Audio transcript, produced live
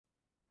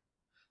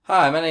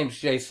Hi, my name is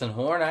Jason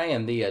Horn. I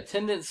am the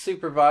attendance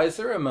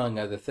supervisor, among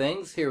other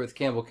things, here with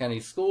Campbell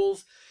County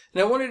Schools.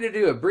 And I wanted to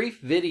do a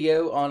brief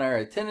video on our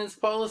attendance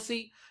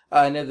policy.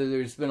 I know that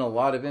there's been a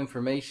lot of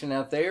information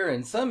out there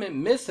and some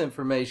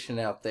misinformation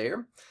out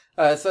there.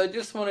 So I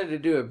just wanted to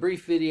do a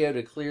brief video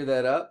to clear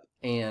that up.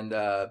 And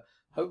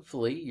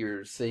hopefully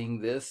you're seeing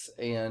this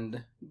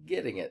and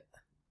getting it.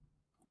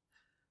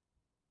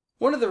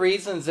 One of the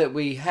reasons that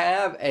we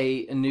have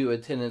a new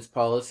attendance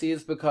policy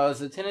is because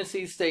the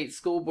Tennessee State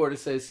School Board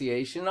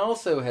Association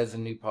also has a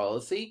new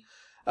policy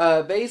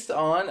based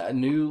on a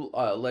new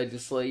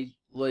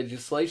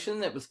legislation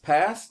that was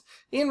passed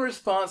in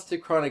response to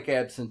chronic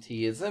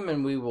absenteeism,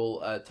 and we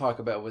will talk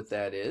about what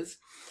that is.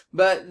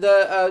 But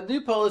the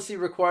new policy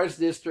requires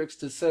districts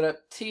to set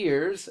up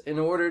tiers in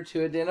order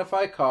to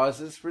identify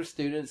causes for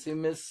students who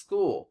miss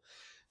school.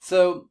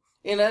 So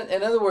in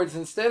other words,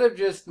 instead of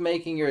just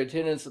making your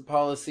attendance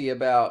policy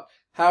about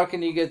how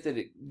can you get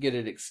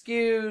it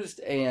excused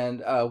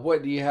and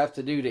what do you have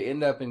to do to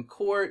end up in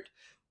court,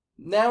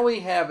 now we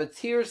have a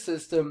tier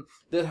system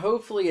that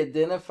hopefully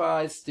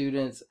identifies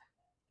students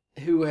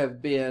who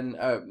have been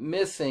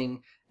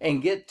missing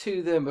and get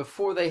to them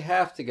before they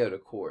have to go to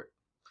court.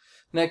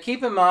 Now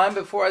keep in mind,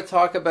 before I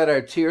talk about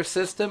our tier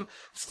system,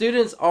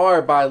 students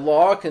are by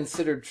law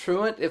considered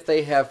truant if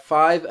they have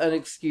 5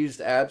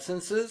 unexcused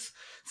absences.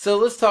 So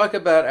let's talk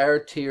about our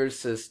tier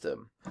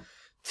system.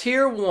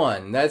 Tier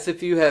 1, that's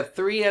if you have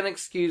 3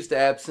 unexcused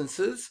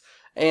absences,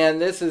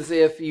 and this is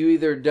if you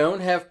either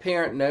don't have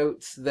parent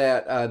notes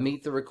that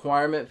meet the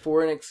requirement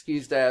for an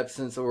excused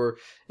absence, or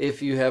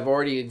if you have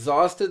already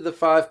exhausted the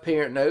 5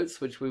 parent notes,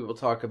 which we will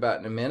talk about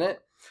in a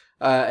minute,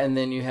 and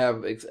then you have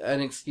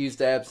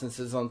unexcused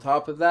absences on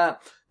top of that.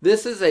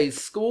 This is a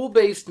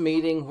school-based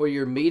meeting where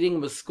you're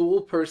meeting with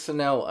school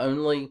personnel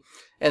only,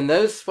 and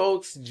those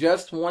folks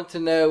just want to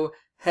know,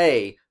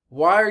 hey,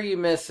 why are you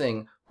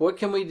missing? What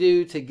can we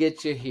do to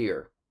get you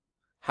here?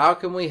 How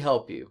can we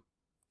help you?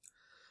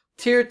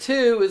 Tier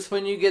 2 is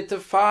when you get to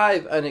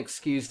 5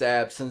 unexcused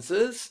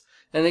absences.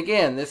 And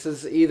again, this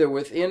is either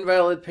with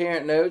invalid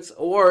parent notes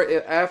or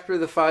after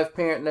the 5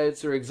 parent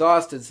notes are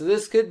exhausted. So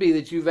this could be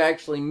that you've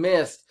actually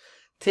missed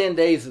 10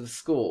 days of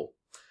school.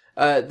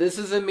 This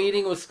is a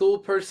meeting with school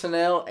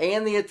personnel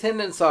and the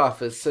attendance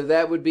office. So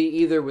that would be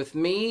either with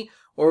me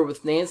or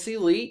with Nancy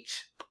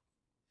Leach.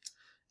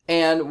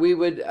 And we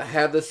would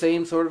have the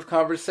same sort of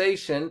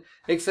conversation,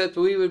 except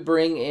we would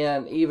bring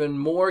in even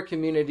more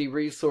community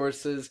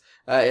resources.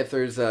 If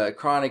there's a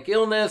chronic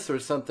illness or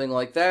something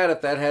like that, if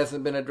that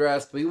hasn't been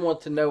addressed, we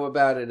want to know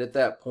about it at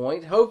that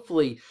point.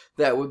 Hopefully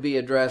that would be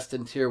addressed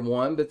in Tier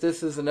 1, but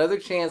this is another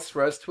chance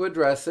for us to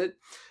address it.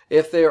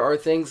 If there are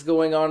things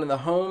going on in the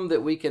home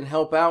that we can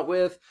help out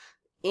with,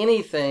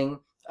 anything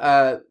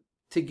to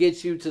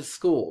get you to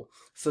school.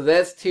 So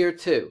that's Tier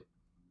 2.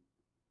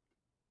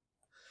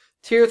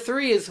 Tier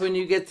 3 is when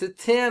you get to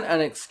 10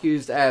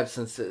 unexcused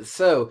absences.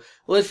 So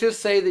let's just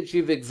say that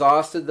you've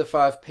exhausted the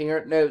 5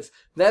 parent notes.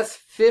 That's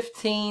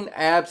 15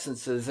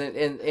 absences.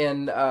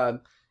 In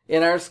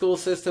our school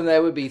system,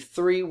 that would be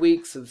 3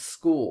 weeks of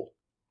school.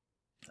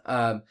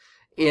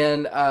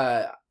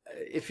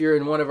 If you're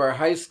in one of our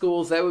high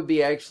schools, that would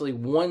be actually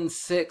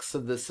 1/6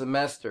 of the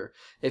semester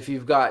if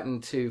you've gotten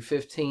to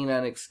 15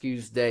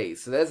 unexcused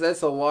days. So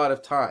that's a lot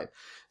of time.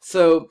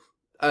 So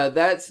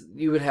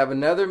you would have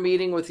another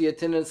meeting with the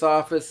attendance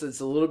office. It's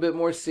a little bit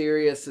more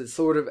serious. It's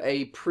sort of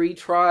a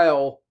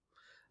pre-trial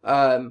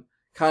kind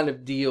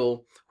of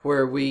deal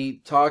where we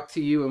talk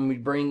to you and we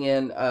bring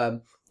in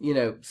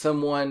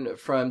someone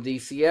from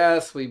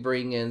DCS. We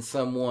bring in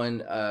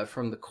someone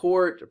from the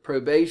court,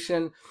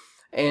 probation,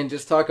 and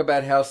just talk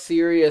about how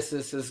serious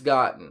this has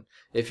gotten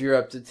if you're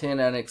up to 10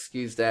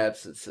 unexcused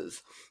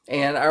absences.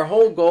 And our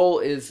whole goal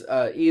is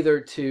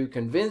either to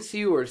convince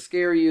you or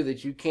scare you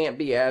that you can't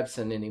be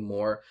absent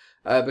anymore.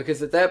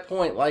 Because at that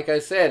point, like I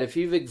said, if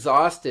you've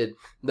exhausted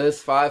those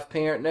 5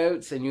 parent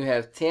notes and you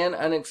have 10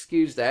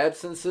 unexcused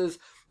absences,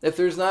 if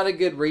there's not a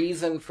good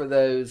reason for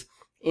those,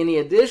 any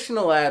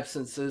additional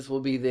absences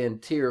will be then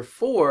Tier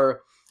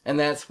 4, and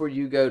that's where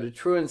you go to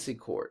truancy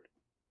court.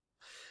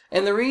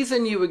 And the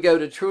reason you would go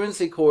to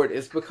truancy court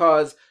is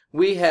because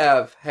we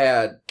have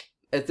had,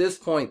 at this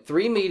point,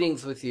 3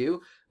 meetings with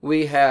you.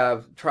 We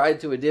have tried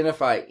to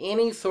identify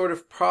any sort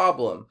of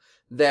problem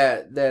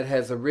that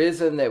has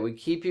arisen that would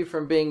keep you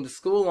from being to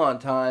school on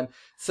time.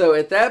 So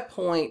at that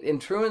point in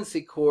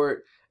truancy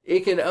court,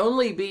 it can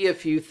only be a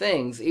few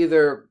things.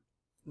 Either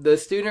the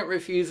student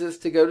refuses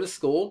to go to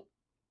school,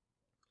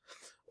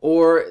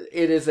 or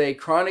it is a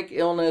chronic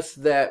illness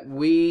that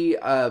we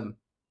are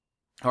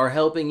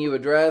helping you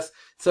address.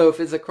 So if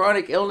it's a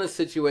chronic illness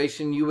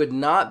situation, you would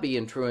not be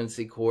in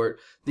truancy court.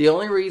 The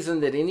only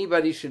reason that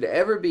anybody should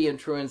ever be in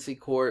truancy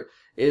court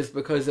is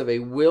because of a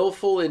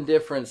willful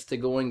indifference to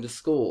going to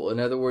school. In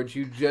other words,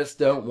 you just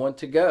don't want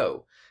to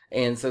go.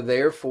 And so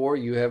therefore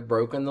you have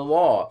broken the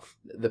law.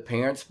 The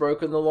parents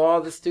broken the law,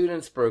 the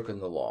students broken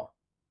the law.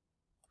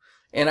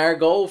 And our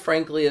goal,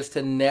 frankly, is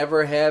to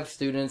never have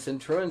students in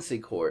truancy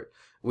court.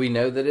 We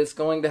know that it's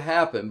going to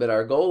happen, but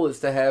our goal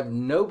is to have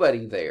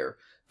nobody there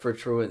for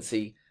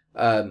truancy,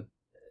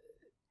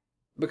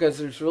 because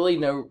there's really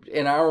no,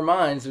 in our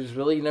minds, there's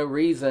really no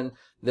reason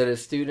that a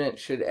student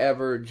should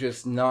ever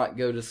just not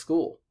go to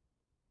school.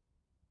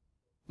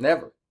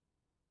 Never.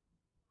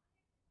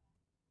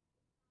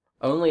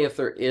 Only if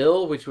they're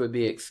ill, which would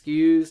be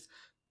excused.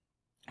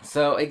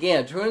 So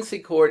again, truancy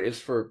court is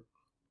for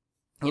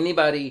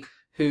anybody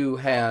who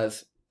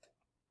has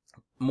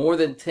more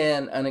than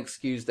 10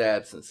 unexcused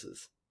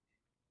absences.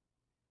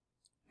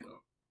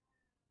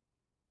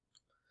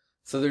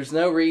 So there's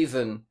no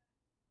reason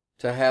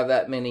to have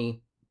that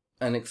many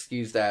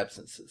unexcused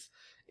absences.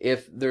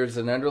 If there's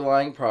an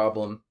underlying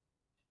problem,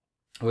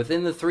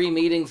 within the 3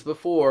 meetings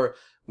before,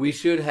 we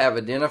should have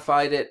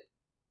identified it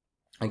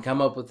and come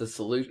up with a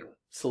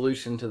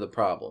solution to the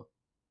problem.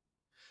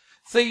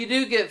 So you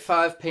do get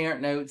 5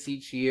 parent notes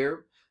each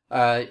year,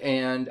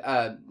 and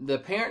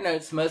the parent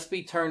notes must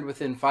be turned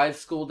within 5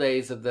 school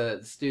days of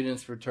the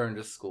student's return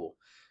to school.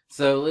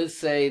 So let's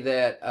say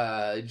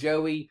that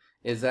Joey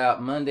is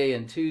out Monday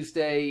and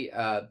Tuesday,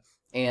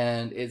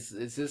 and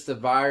it's just a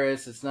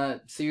virus. It's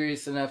not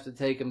serious enough to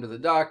take him to the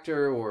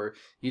doctor, or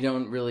you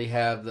don't really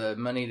have the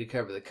money to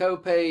cover the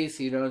copay,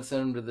 so you don't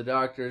send them to the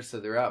doctor, so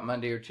they're out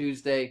Monday or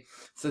Tuesday.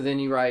 So then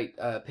you write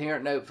a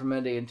parent note for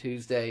Monday and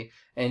Tuesday,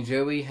 and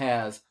Joey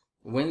has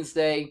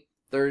Wednesday,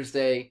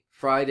 Thursday,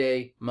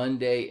 Friday,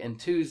 Monday, and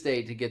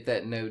Tuesday to get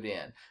that note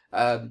in.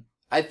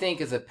 I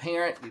think as a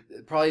parent,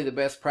 probably the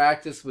best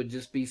practice would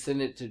just be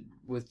send it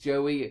with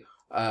Joey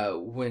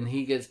when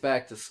he gets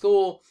back to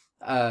school.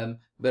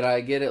 But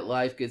I get it,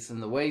 life gets in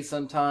the way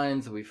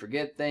sometimes, we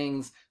forget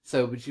things.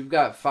 But you've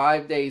got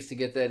 5 days to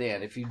get that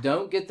in. If you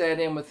don't get that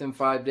in within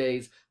 5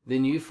 days,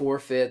 then you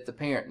forfeit the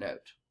parent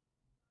note.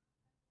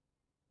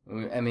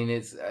 I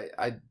mean,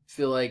 I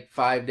feel like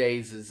 5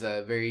 days is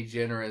a very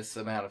generous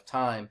amount of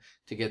time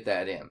to get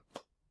that in.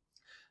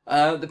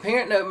 The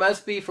parent note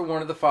must be for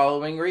one of the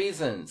following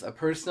reasons: a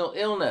personal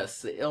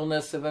illness, the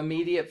illness of an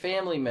immediate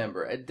family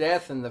member, a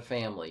death in the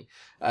family,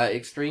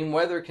 extreme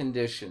weather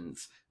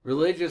conditions,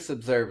 religious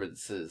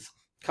observances,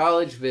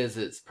 college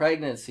visits,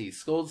 pregnancy,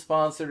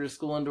 school-sponsored or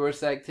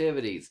school-endorsed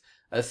activities,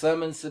 a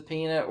summons,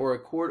 subpoena, or a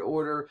court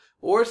order,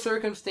 or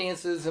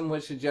circumstances in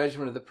which the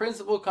judgment of the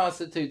principal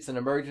constitutes an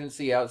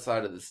emergency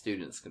outside of the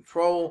student's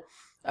control.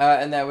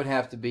 And that would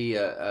have to be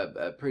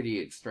a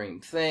pretty extreme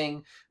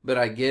thing, but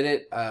I get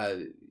it.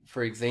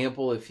 For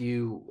example, if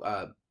you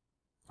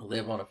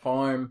live on a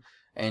farm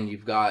and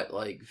you've got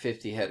like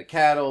 50 head of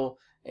cattle,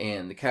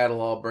 and the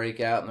cattle all break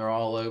out and they're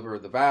all over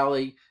the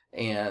valley,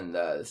 and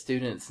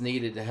students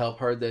needed to help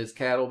herd those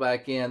cattle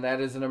back in,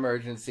 that is an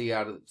emergency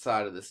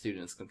outside of the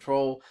student's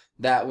control.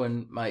 That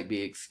one might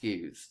be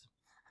excused.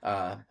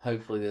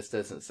 Hopefully this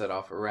doesn't set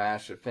off a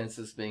rash of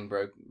fences being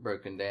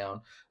broken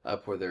down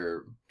up where there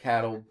are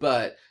cattle,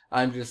 but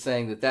I'm just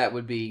saying that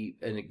would be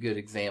a good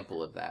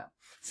example of that.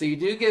 So you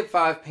do get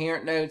 5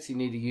 parent notes. You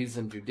need to use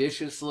them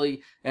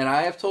judiciously, and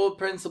I have told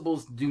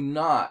principals, do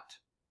not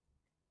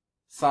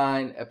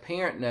sign a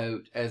parent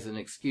note as an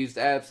excused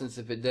absence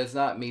if it does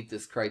not meet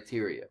this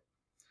criteria.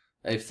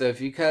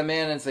 If you come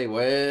in and say,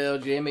 well,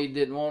 Jimmy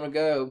didn't want to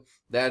go,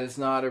 that is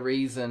not a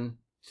reason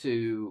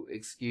to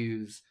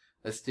excuse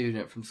a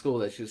student from school.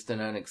 That's just an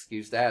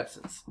unexcused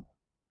absence.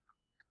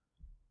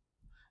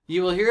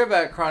 You will hear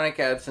about chronic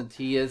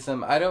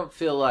absenteeism. I don't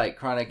feel like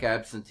chronic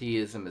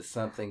absenteeism is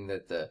something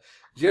that the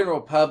general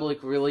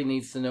public really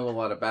needs to know a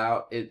lot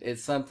about.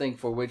 It's something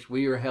for which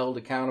we are held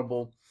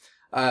accountable.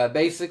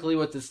 Basically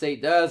what the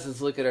state does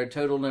is look at our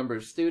total number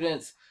of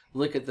students,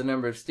 look at the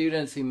number of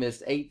students who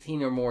missed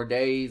 18 or more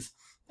days,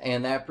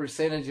 and that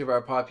percentage of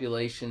our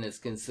population is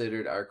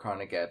considered our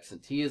chronic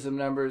absenteeism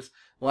numbers.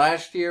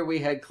 Last year we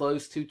had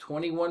close to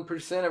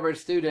 21% of our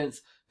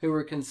students who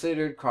were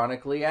considered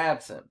chronically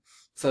absent.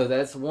 So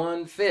that's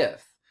 1/5.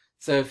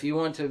 So if you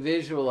want to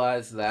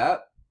visualize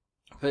that,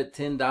 put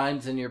 10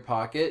 dimes in your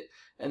pocket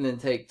and then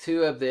take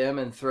 2 of them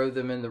and throw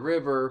them in the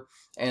river,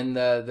 and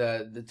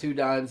the 2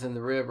 dimes in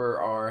the river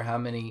are how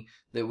many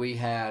that we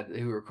had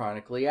who were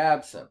chronically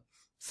absent.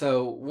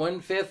 So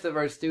 1/5 of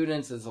our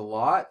students is a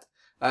lot.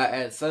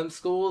 At some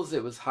schools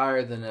it was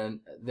higher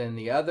than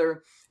the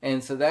other,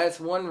 and so that's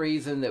one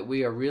reason that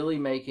we are really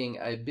making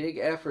a big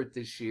effort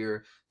this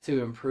year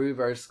to improve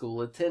our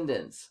school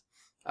attendance.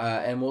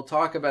 And we'll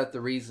talk about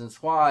the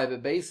reasons why,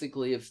 but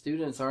basically if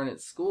students aren't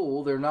at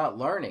school, they're not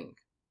learning.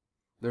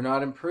 They're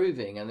not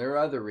improving, and there are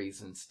other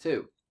reasons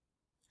too.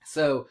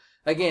 So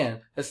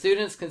again, a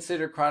student's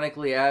considered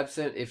chronically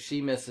absent if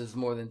she misses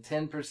more than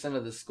 10%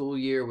 of the school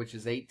year, which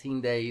is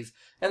 18 days,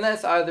 and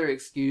that's either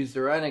excused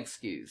or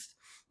unexcused.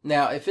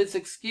 Now, if it's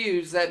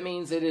excused, that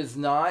means it is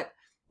not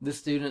the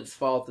student's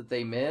fault that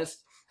they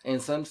missed,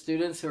 and some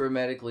students who are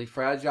medically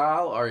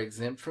fragile are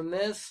exempt from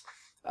this.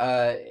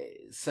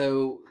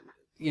 So,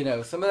 you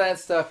know, some of that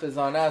stuff is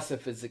on us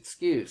if it's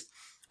excused.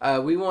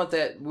 We want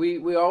that.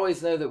 We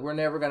always know that we're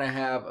never going to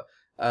have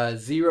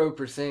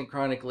 0%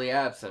 chronically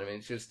absent. I mean,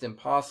 it's just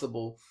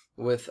impossible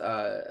with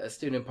a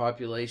student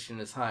population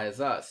as high as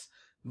us.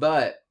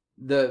 But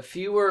the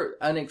fewer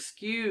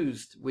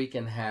unexcused we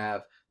can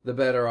have, the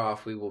better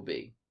off we will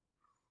be.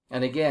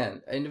 And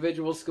again,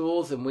 individual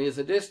schools and we as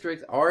a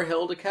district are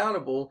held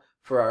accountable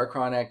for our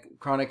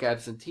chronic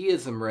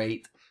absenteeism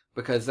rate,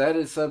 because that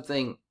is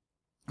something,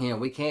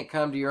 we can't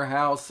come to your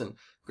house and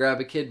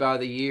grab a kid by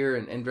the ear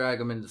and drag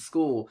them into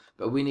school,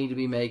 but we need to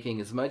be making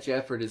as much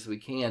effort as we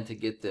can to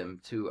get them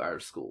to our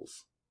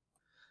schools.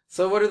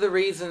 So what are the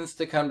reasons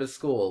to come to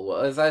school?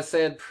 Well, as I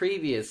said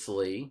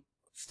previously,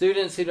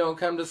 students who don't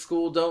come to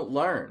school don't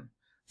learn.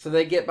 So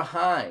they get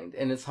behind,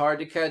 and it's hard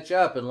to catch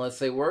up unless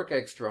they work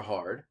extra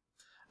hard.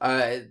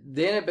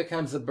 Then it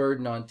becomes a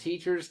burden on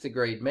teachers to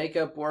grade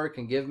makeup work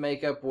and give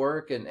makeup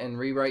work and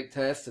rewrite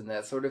tests and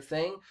that sort of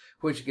thing,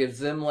 which gives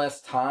them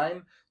less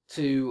time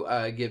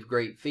to give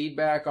great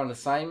feedback on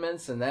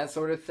assignments and that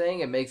sort of thing.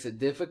 It makes it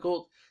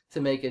difficult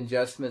to make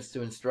adjustments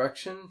to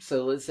instruction.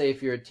 So let's say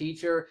if you're a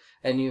teacher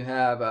and you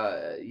have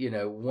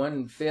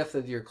 1/5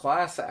 of your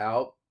class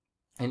out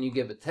and you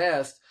give a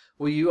test,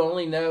 well, you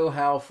only know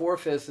how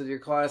 4/5 of your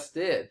class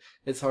did.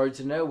 It's hard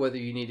to know whether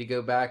you need to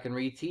go back and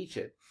reteach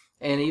it.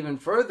 And even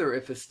further,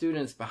 if a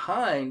student's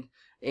behind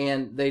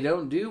and they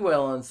don't do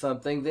well on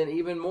something, then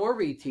even more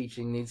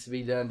reteaching needs to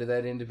be done to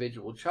that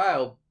individual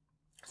child.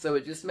 So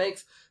it just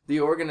makes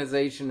the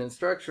organization and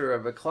structure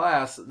of a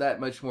class that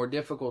much more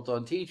difficult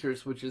on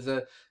teachers, which is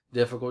a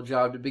difficult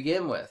job to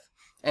begin with.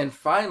 And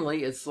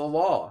finally, it's the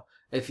law.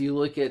 If you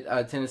look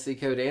at Tennessee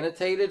Code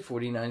Annotated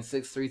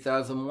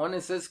 49.6/3001,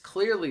 it says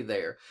clearly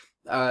there,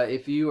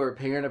 if you are a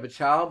parent of a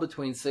child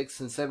between 6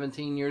 and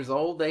 17 years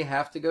old, they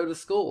have to go to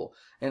school.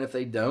 And if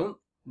they don't,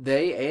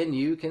 they and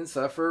you can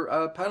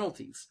suffer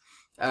penalties.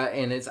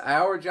 And it's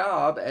our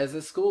job as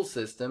a school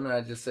system, and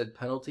I just said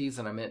penalties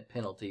and I meant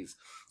penalties.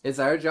 It's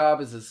our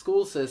job as a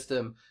school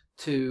system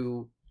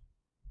to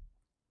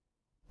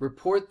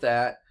report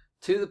that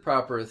to the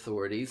proper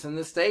authorities. And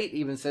the state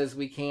even says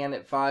we can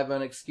at 5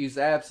 unexcused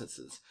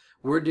absences.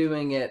 We're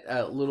doing it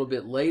a little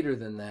bit later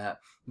than that,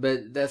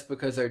 but that's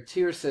because our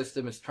tier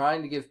system is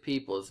trying to give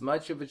people as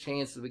much of a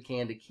chance as we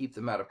can to keep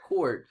them out of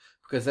court,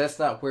 because that's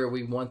not where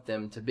we want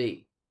them to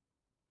be.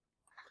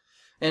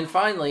 And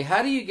finally,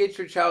 how do you get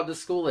your child to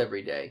school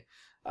every day?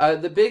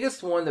 The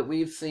biggest one that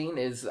we've seen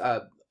is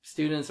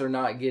students are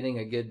not getting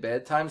a good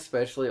bedtime,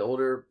 especially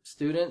older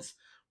students.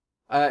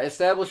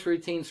 Establish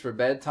routines for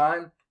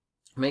bedtime.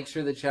 Make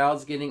sure the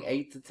child's getting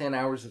 8 to 10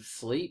 hours of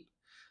sleep.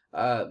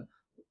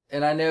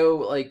 And I know,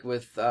 like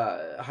with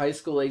high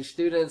school age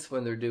students,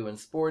 when they're doing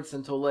sports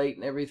until late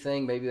and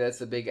everything, maybe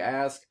that's a big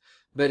ask,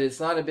 but it's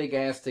not a big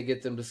ask to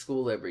get them to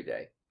school every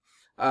day.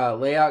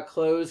 Lay out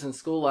clothes and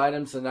school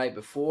items the night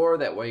before.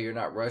 That way you're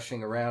not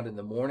rushing around in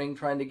the morning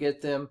trying to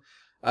get them.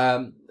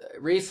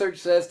 Research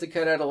says to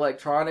cut out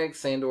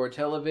electronics and or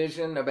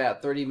television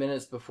about 30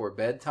 minutes before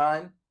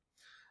bedtime.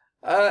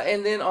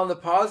 And then on the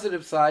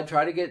positive side,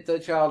 try to get the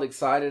child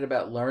excited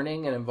about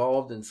learning and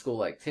involved in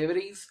school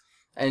activities.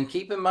 And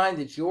keep in mind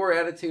that your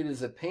attitude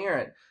as a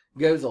parent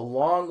goes a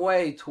long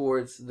way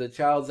towards the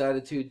child's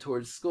attitude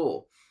towards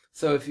school.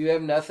 So if you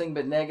have nothing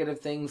but negative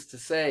things to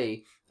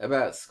say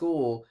about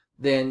school,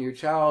 then your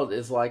child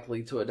is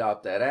likely to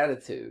adopt that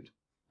attitude.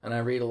 And I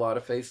read a lot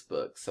of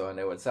Facebook, so I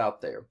know it's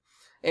out there.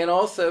 And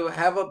also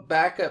have a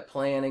backup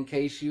plan in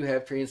case you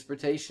have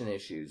transportation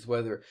issues,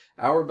 whether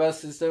our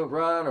buses don't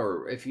run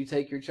or if you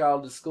take your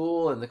child to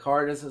school and the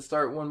car doesn't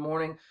start one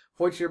morning,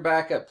 what's your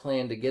backup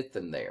plan to get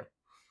them there?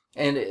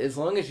 And as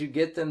long as you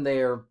get them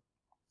there,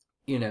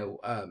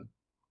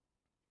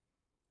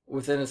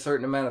 within a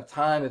certain amount of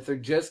time, if they're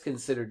just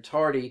considered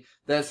tardy,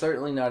 that's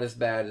certainly not as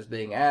bad as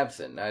being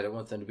absent. I don't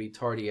want them to be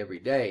tardy every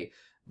day,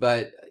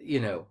 but,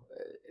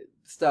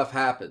 stuff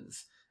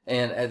happens.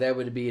 And that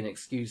would be an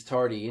excuse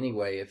tardy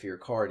anyway if your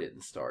car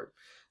didn't start.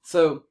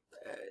 So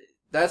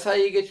that's how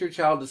you get your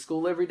child to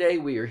school every day.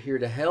 We are here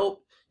to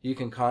help. You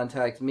can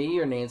contact me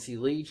or Nancy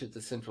Leach at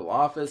the central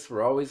office.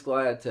 We're always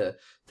glad to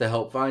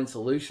help find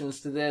solutions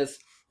to this.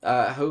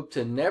 I hope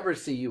to never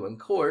see you in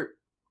court,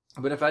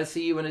 but if I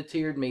see you in a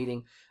tiered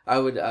meeting, I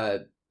would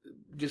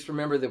just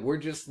remember that we're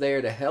just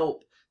there to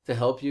help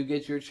you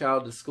get your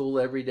child to school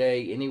every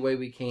day any way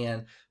we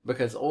can,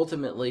 because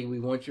ultimately we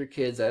want your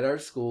kids at our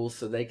schools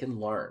so they can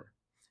learn.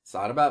 It's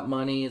not about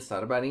money. It's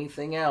not about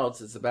anything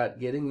else. It's about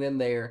getting them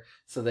there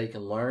so they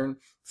can learn,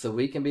 so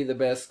we can be the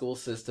best school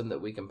system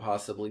that we can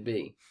possibly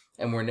be.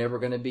 And we're never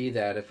going to be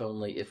that if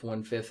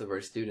 1/5 of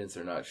our students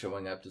are not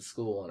showing up to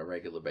school on a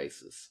regular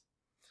basis.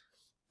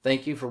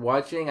 Thank you for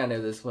watching. I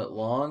know this went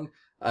long.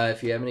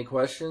 If you have any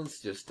questions,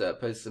 just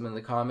post them in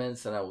the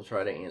comments and I will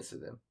try to answer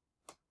them.